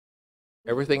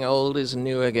Everything old is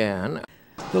new again.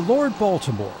 The Lord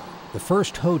Baltimore, the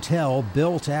first hotel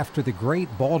built after the Great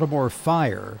Baltimore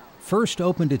Fire, first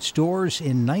opened its doors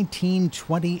in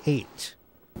 1928.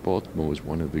 Baltimore was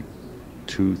one of the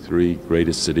 2-3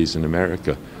 greatest cities in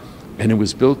America, and it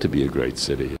was built to be a great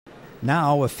city.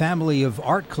 Now, a family of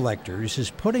art collectors is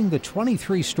putting the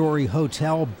 23-story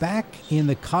hotel back in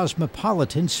the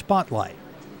cosmopolitan spotlight.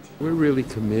 We're really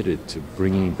committed to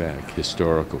bringing back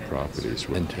historical properties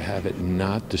and to have it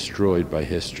not destroyed by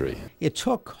history. It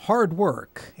took hard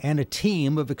work and a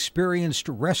team of experienced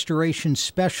restoration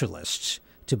specialists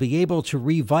to be able to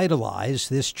revitalize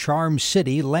this Charm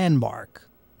City landmark.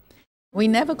 We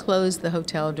never closed the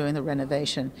hotel during the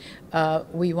renovation.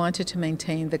 We wanted to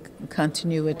maintain the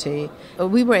continuity.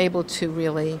 We were able to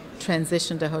really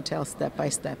transition the hotel step by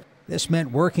step. This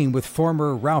meant working with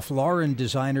former Ralph Lauren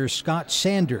designer Scott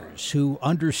Sanders, who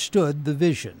understood the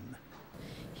vision.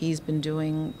 He's been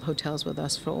doing hotels with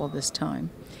us for all this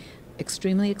time.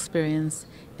 Extremely experienced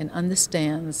and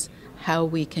understands how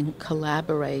we can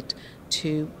collaborate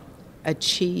to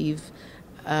achieve,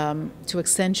 to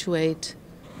accentuate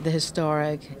the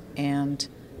historic and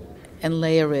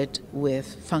layer it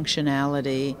with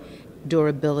functionality,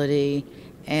 durability,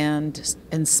 and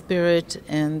spirit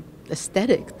and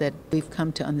aesthetic that we've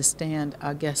come to understand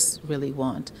our guests really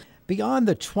want. Beyond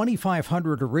the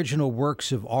 2,500 original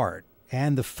works of art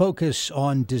and the focus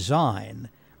on design,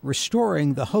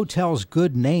 restoring the hotel's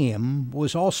good name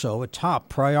was also a top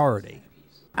priority.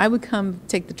 I would come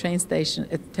take the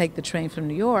train from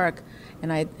New York,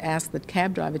 and I'd ask the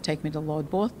cab driver to take me to Lord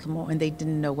Baltimore, and they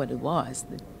didn't know what it was.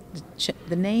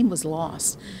 The name was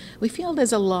lost. We feel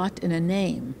there's a lot in a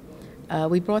name.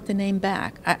 We brought the name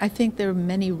back. I think there are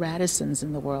many Radissons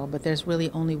in the world, but there's really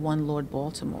only one Lord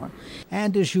Baltimore.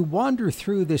 And as you wander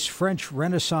through this French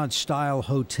Renaissance-style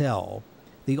hotel,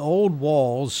 the old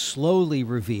walls slowly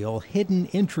reveal hidden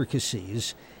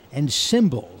intricacies and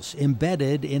symbols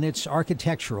embedded in its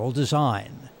architectural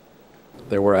design.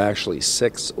 There were actually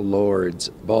 6 Lords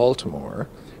Baltimore.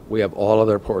 We have all of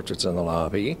their portraits in the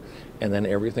lobby, and then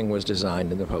everything was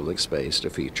designed in the public space to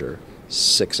feature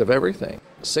 6 of everything.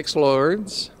 6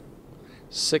 lords,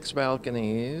 6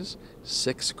 balconies,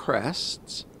 6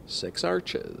 crests, 6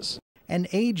 arches. An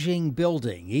aging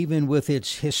building, even with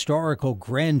its historical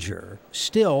grandeur,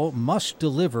 still must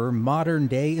deliver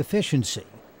modern-day efficiency.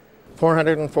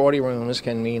 440 rooms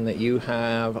can mean that you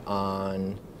have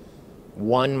on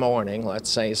one morning, let's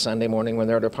say Sunday morning when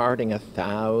they're departing,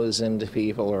 1,000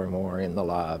 people or more in the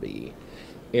lobby.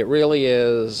 It really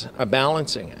is a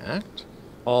balancing act.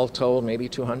 All told, maybe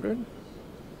 200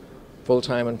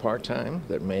 full-time and part-time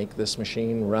that make this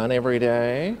machine run every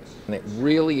day. And it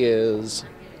really is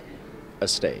a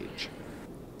stage.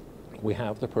 We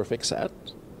have the perfect set,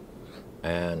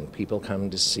 and people come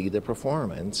to see the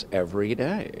performance every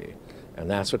day. And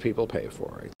that's what people pay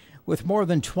for. With more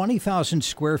than 20,000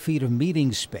 square feet of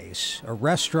meeting space, a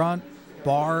restaurant,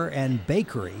 bar, and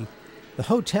bakery, the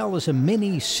hotel is a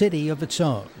mini city of its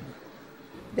own.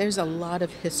 There's a lot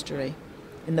of history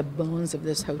in the bones of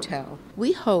this hotel.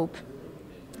 We hope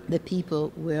that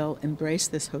people will embrace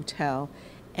this hotel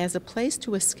as a place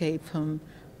to escape from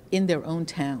in their own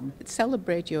town.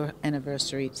 Celebrate your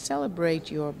anniversary,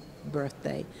 celebrate your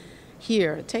birthday.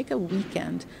 Here, take a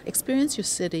weekend, experience your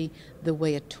city the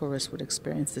way a tourist would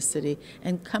experience the city,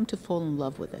 and come to fall in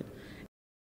love with it.